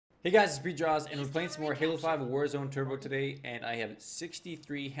Hey guys, it's Jaws, and we're playing some more Halo 5 Warzone Turbo today, and I have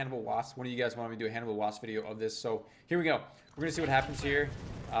 63 Hannibal Wasps. One of you guys wanted me to do a Hannibal Wasp video of this, so here we go. We're going to see what happens here.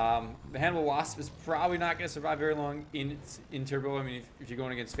 The Hannibal Wasp is probably not going to survive very long in Turbo. I mean, if you're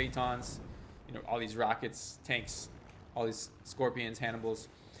going against Phaetons, you know, all these rockets, tanks, all these Scorpions, Hannibals,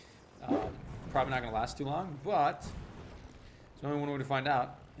 probably not going to last too long, but there's only one way to find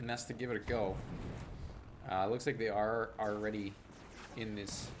out, and that's to give it a go. Looks like they are already in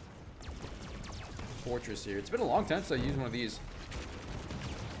this fortress here. It's been a long time since I used one of these,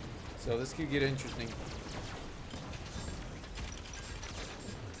 so this could get interesting.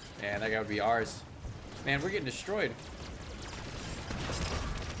 And that guy would be ours. Man, we're getting destroyed.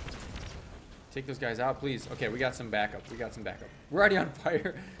 Take those guys out, please. Okay, we got some backup. We got some backup. We're already on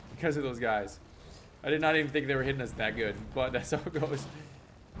fire because of those guys. I did not even think they were hitting us that good, but that's how it goes.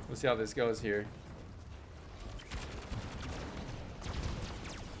 We'll see how this goes here.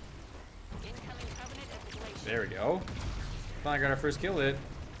 There we go. Finally got our first kill hit.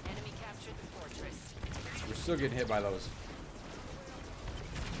 Enemy captured the fortress. We're still getting hit by those.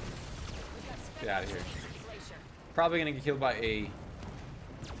 Get out of here. Probably gonna get killed by a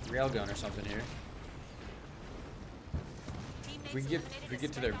railgun or something here. If we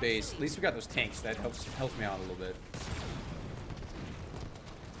get to their base, at least we got those tanks. That helps me out a little bit.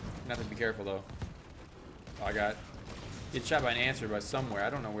 Not to be careful though. Oh, I got get shot by an answer by somewhere. I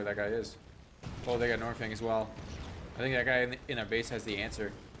don't know where that guy is. Oh, they got Northing as well. I think that guy in our base has the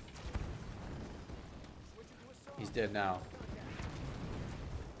answer. He's dead now.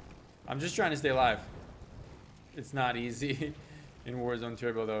 I'm just trying to stay alive. It's not easy in Warzone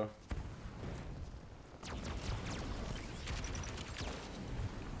Turbo though.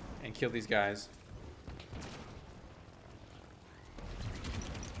 And kill these guys.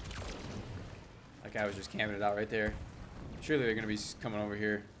 That guy was just camping it out right there. Surely they're gonna be coming over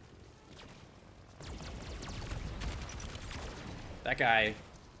here. That guy, I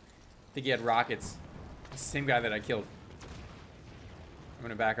think he had rockets. It's the same guy that I killed. I'm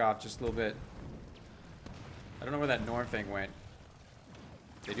gonna back off just a little bit. I don't know where that Norm thing went.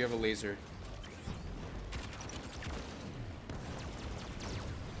 They do have a laser.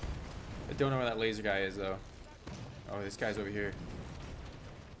 I don't know where that laser guy is though. Oh, this guy's over here.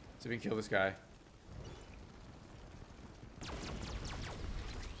 So we can kill this guy.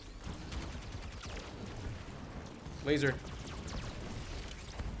 Laser.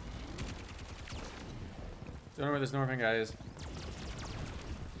 Don't know where this Northern guy is.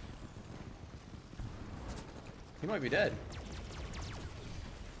 He might be dead.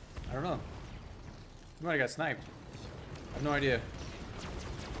 I don't know. He might have got sniped. I have no idea.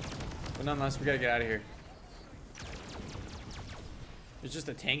 But nonetheless, we gotta get out of here. There's just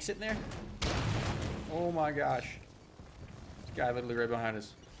a tank sitting there? Oh my gosh. This guy literally right behind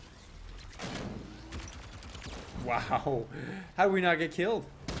us. Wow. How did we not get killed?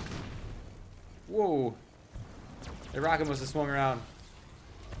 Whoa. The rocket must have swung around.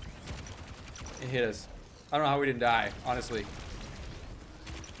 It hit us. I don't know how we didn't die, honestly.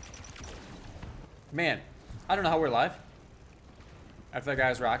 Man, I don't know how we're alive. After that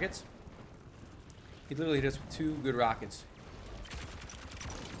guy's rockets. He literally hit us with 2 good rockets.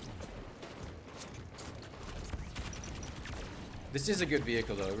 This is a good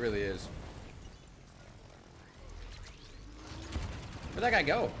vehicle though, it really is. Where'd that guy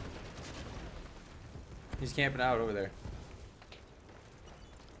go? He's camping out over there.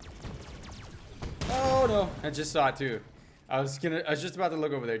 Oh no! I just saw it too. I was just about to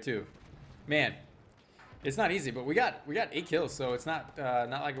look over there too. Man, it's not easy, but we got 8 kills, so it's not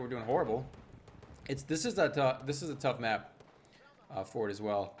like we're doing horrible. This is a tough map for it as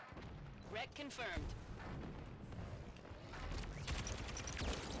well. Wreck confirmed.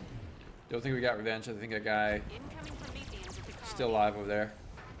 Don't think we got revenge. I think that guy still alive over there.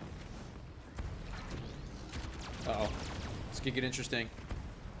 Uh-oh. This could get interesting.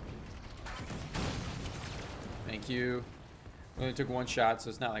 Thank you. We only took 1 shot,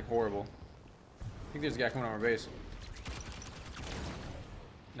 so it's not like horrible. I think there's a guy coming on our base.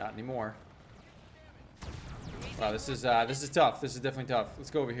 Not anymore. Wow, this is tough. This is definitely tough.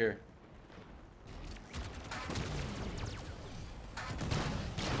 Let's go over here.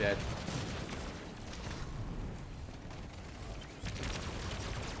 Dead.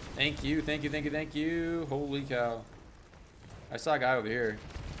 Thank you, thank you, thank you, thank you. Holy cow. I saw a guy over here.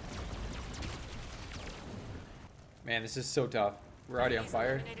 Man, this is so tough. We're already on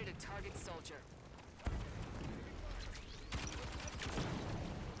fire. Get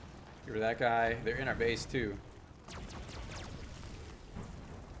rid of that guy. They're in our base too.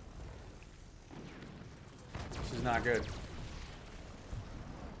 This is not good.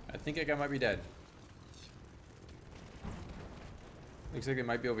 I think that guy might be dead. Looks like it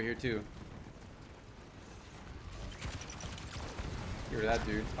might be over here too. Get rid of that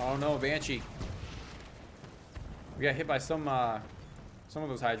dude. Oh no, Banshee. We got hit by some of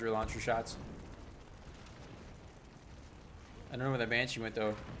those Hydra launcher shots. I don't know where that Banshee went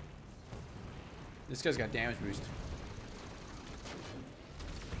though. This guy's got damage boost.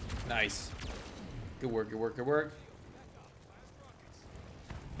 Nice. Good work, good work, good work.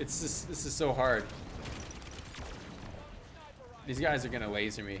 It's just, this is so hard. These guys are gonna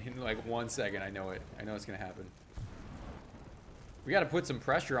laser me in like 1 second. I know it. I know it's gonna happen. We gotta put some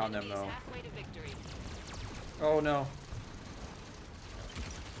pressure on them though. Oh no.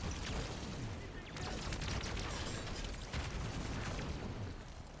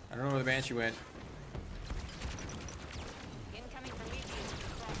 I don't know where the Banshee went.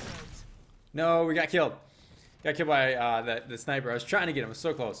 No, we got killed. Got killed by the sniper. I was trying to get him. I was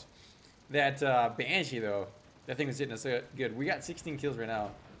so close. That Banshee though, that thing was hitting us good. We got 16 kills right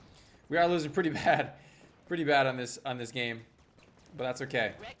now. We are losing pretty bad on this game, but that's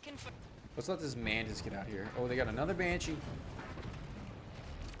okay. Let's let this Mantis get out here. Oh, they got another Banshee.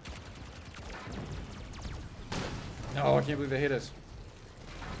 No, I can't believe they hit us.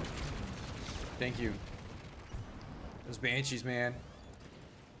 Thank you. Those Banshees, man.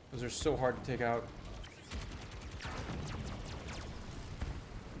 Those are so hard to take out.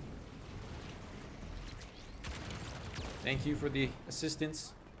 Thank you for the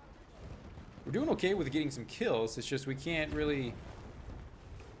assistance. We're doing okay with getting some kills. It's just we can't really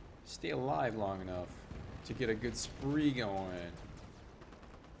stay alive long enough to get a good spree going.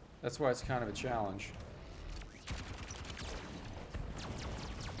 That's why it's kind of a challenge.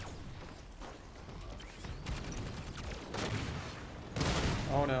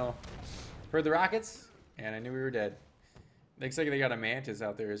 Oh no. Heard the rockets, and I knew we were dead. Looks like they got a Mantis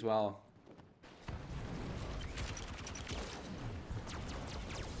out there as well.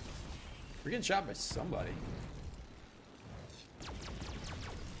 We're getting shot by somebody.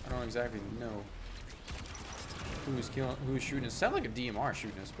 I don't exactly know who's shooting us. Sound like a DMR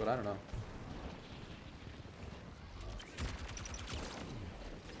shooting us, but I don't know.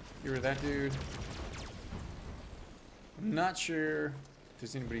 You're that dude. I'm not sure if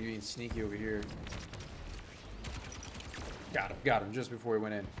there's anybody being sneaky over here. Got him just before he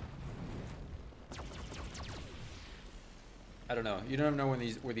went in. I don't know. You don't know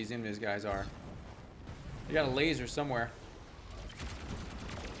where these invis guys are. They got a laser somewhere.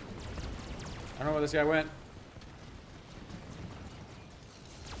 I don't know where this guy went.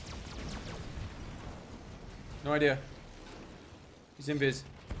 No idea. He's invis.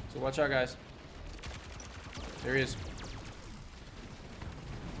 So watch out, guys. There he is.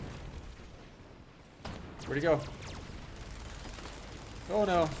 Where'd he go? Oh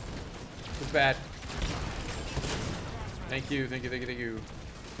no. It's bad. Thank you, thank you, thank you, thank you.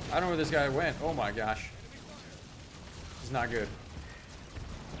 I don't know where this guy went. Oh my gosh. This is not good.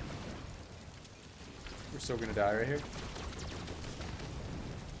 We're so gonna die right here.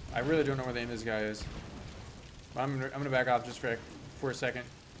 I really don't know where the end of this guy is. I'm gonna back off just for a second.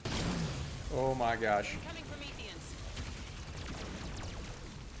 Oh my gosh.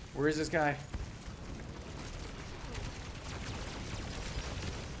 Where is this guy?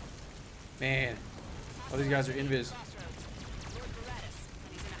 Man. Oh, these guys are invis.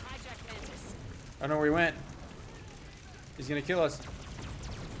 I don't know where he went. He's gonna kill us.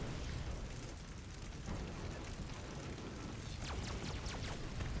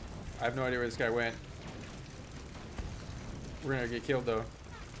 I have no idea where this guy went. We're gonna get killed though.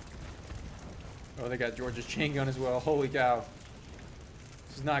 Oh, they got George's chain gun as well. Holy cow.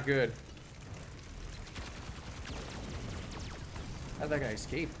 This is not good. How did that guy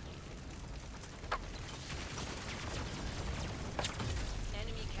escape?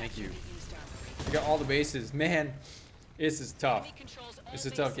 Thank you. We got all the bases. Man, this is tough. It's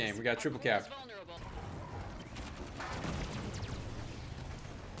a tough game. We got triple cap.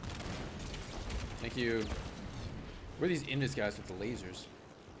 Thank you. Where are these Indus guys with the lasers?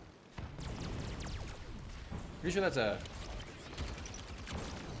 Pretty sure that's a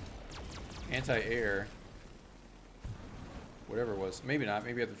anti-air. Whatever it was. Maybe not.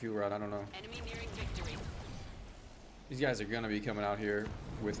 Maybe at the fuel rod. I don't know. Enemy nearing victory. These guys are gonna be coming out here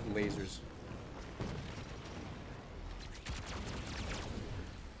with lasers.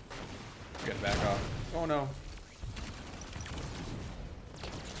 We gotta back off. Oh no.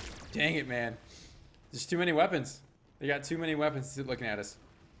 Dang it, man. There's too many weapons. They got too many weapons looking at us.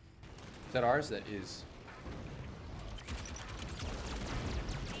 Is that ours? That is.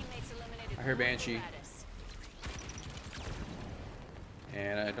 I heard Banshee.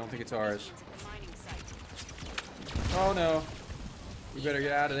 And I don't think it's ours. Into the mining site. Oh no. We better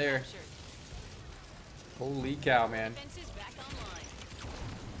get out of there. Captured. Holy cow, man. Fences back online.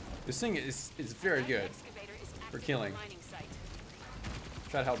 This thing is very good Excavator is active for in killing. the mining site.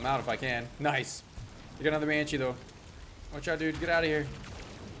 Try to help him out if I can. Nice. You got another Banshee though. Watch out, dude. Get out of here.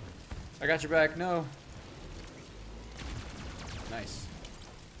 I got your back. No. Nice.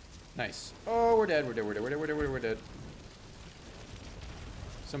 Nice. Oh, we're dead. We're dead. We're dead. We're dead. We're dead. We're dead.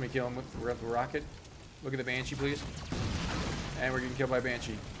 Somebody kill him with the rocket. Look at the Banshee, please. And we're getting killed by a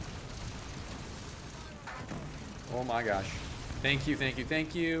Banshee. Oh my gosh. Thank you, thank you,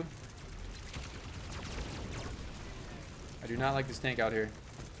 thank you. I do not like this tank out here.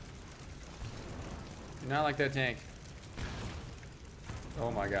 Do not like that tank.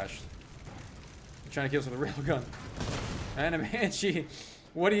 Oh my gosh. I'm trying to kill us with a railgun. And a Banshee.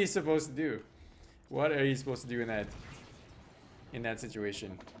 What are you supposed to do? What are you supposed to do in that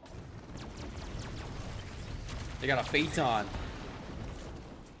situation? They got a Phaeton.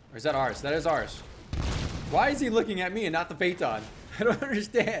 Or is that ours? That is ours. Why is he looking at me and not the Phaeton? I don't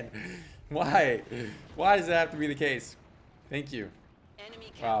understand. Why? Why does that have to be the case? Thank you.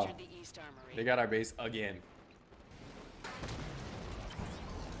 Enemy Wow. captured the East Armory. They got our base again.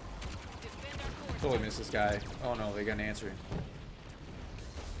 Defend our course. Totally missed this guy. Oh no, they got an answer.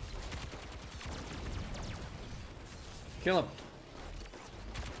 Kill him.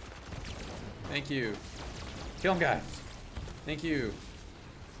 Thank you. Kill him, guys. Thank you.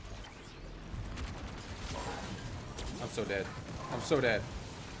 I'm so dead. I'm so dead.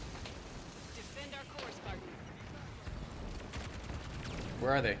 Defend our course, Spartan.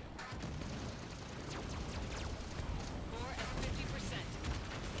 Where are they? Core at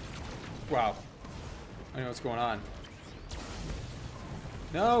 50%. Wow. I don't know what's going on.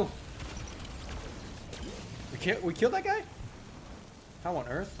 No! We killed that guy? How on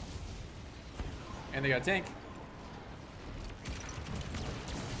earth? And they got a tank.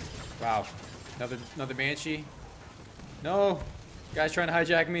 Wow. Another Banshee. No! Guy's trying to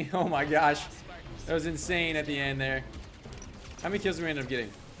hijack me. Oh my gosh. That was insane at the end there. How many kills did we end up getting?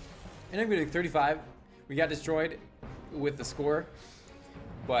 Ended up getting 35. We got destroyed with the score.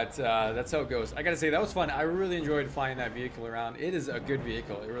 But that's how it goes. I gotta say, that was fun. I really enjoyed flying that vehicle around. It is a good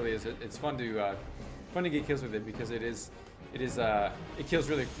vehicle. It really is. It's fun to get kills with it because it kills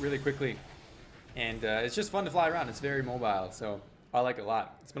really quickly. And it's just fun to fly around. It's very mobile. So I like it a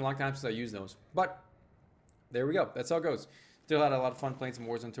lot. It's been a long time since I used those. But there we go. That's how it goes. Still had a lot of fun playing some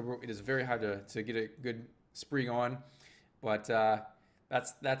Warzone Turbo. It is very hard to get a good spree going. But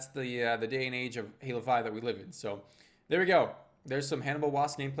that's the day and age of Halo 5 that we live in. So there we go. There's some Hannibal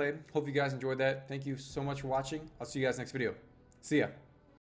Wasp gameplay. Hope you guys enjoyed that. Thank you so much for watching. I'll see you guys next video. See ya.